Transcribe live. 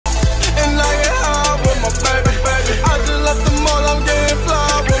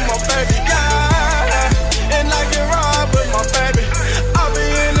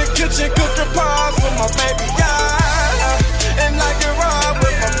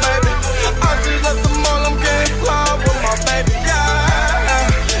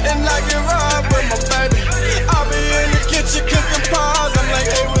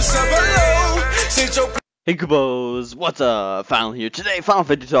Hey Kubos, what's up? Final here today, Final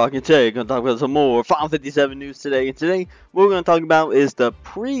 50 talking today. Gonna talk about some more Final 57 news today. And today, what we're gonna talk about is the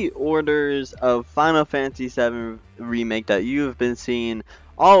pre-orders of Final Fantasy 7 Remake that you have been seeing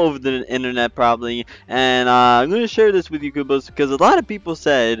all over the internet probably. And I'm gonna share this with you Kubos because a lot of people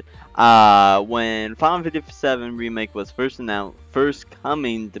said when Final 57 Remake was first announced, first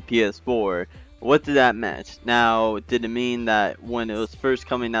coming to PS4. What did that mean? Now, did it mean that when it was first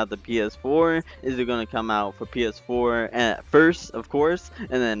coming out to PS4, is it going to come out for PS4 at first, of course, and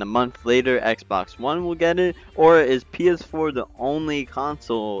then a month later Xbox One will get it? Or is PS4 the only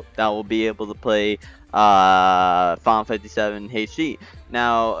console that will be able to play Final 57 HD?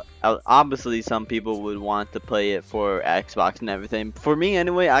 Now, obviously some people would want to play it for Xbox and everything. For me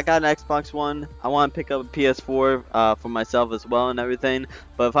anyway, I got an Xbox One. I want to pick up a PS4 for myself as well and everything.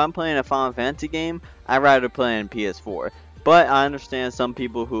 But if I'm playing a Final Fantasy game, I'd rather play on PS4. But I understand some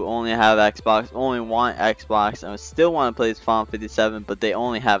people who only have Xbox, only want Xbox, and still want to play Final 57, but they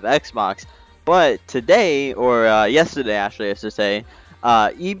only have Xbox. But today, or yesterday actually I should say,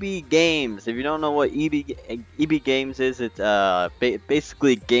 EB Games. If you don't know what EB Games is, it's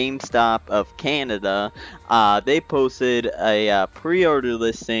basically GameStop of Canada. They posted a pre-order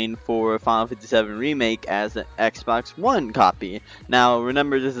listing for Final 57 Remake as an Xbox One copy. Now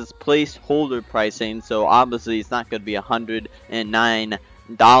remember, this is placeholder pricing, so obviously it's not going to be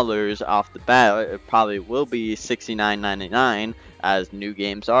 $109 off the bat. It probably will be $69.99 as new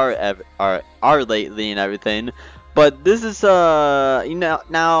games are lately and everything. But this is now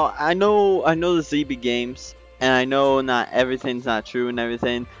I know the ZB games, and I know not everything's not true and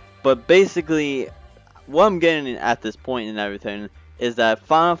everything, but basically what I'm getting at this point and everything is that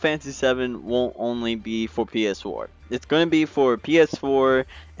Final Fantasy 7 won't only be for PS4. It's going to be for PS4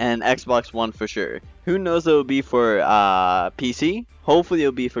 and Xbox One for sure. Who knows, it will be for PC. Hopefully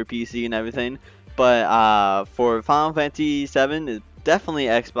it'll be for PC and everything. But for Final Fantasy 7, it's definitely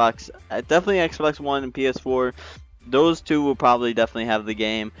Xbox One and PS4. Those two will probably definitely have the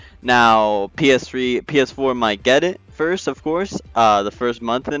game. Now PS4 might get it first, of course, the first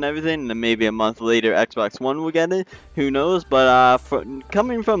month and everything, and then maybe a month later Xbox One will get it. Who knows? But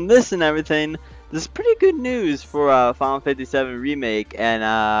coming from this and everything, this is pretty good news for Final Fantasy 7 Remake,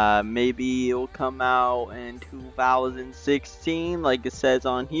 and maybe it'll come out in 2016, like it says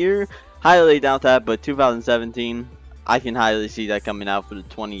on here. Highly doubt that, but 2017. I can highly see that coming out for the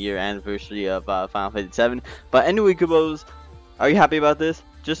 20-year anniversary of Final Fantasy 7. But anyway, Kubos, are you happy about this?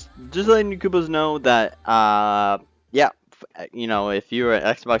 Just letting you Kubos know that, yeah, you know, if you're an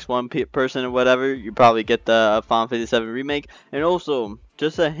Xbox One person or whatever, you probably get the Final Fantasy 7 Remake. And also,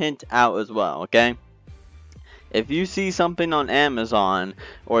 just a hint out as well, okay? If you see something on Amazon,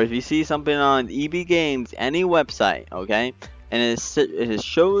 or if you see something on EB Games, any website, okay, and it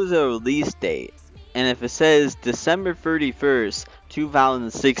shows a release date, and if it says December 31st,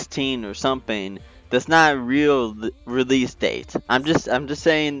 2016 or something, that's not a real release date. I'm just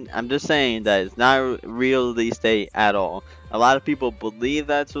saying that it's not a real release date at all. A lot of people believe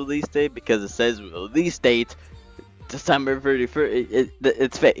that's release date because it says release date December 31st.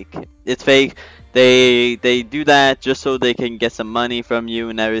 It's fake. It's fake. They do that just so they can get some money from you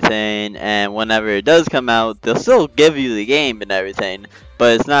and everything, and whenever it does come out, they'll still give you the game and everything,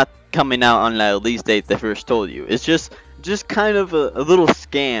 but it's not coming out on that release date they first told you. It's just kind of a little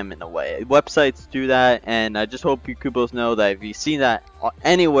scam in a way. Websites do that, and I just hope you Kubos know that if you see that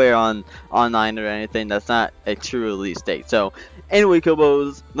anywhere online or anything, that's not a true release date. So anyway,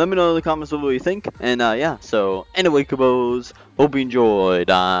 Kubos, let me know in the comments what you think, and yeah, so anyway, Kubos, hope you enjoyed.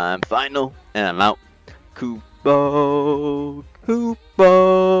 I'm Final, and I'm out. Kubos,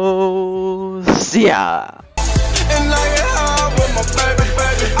 see ya.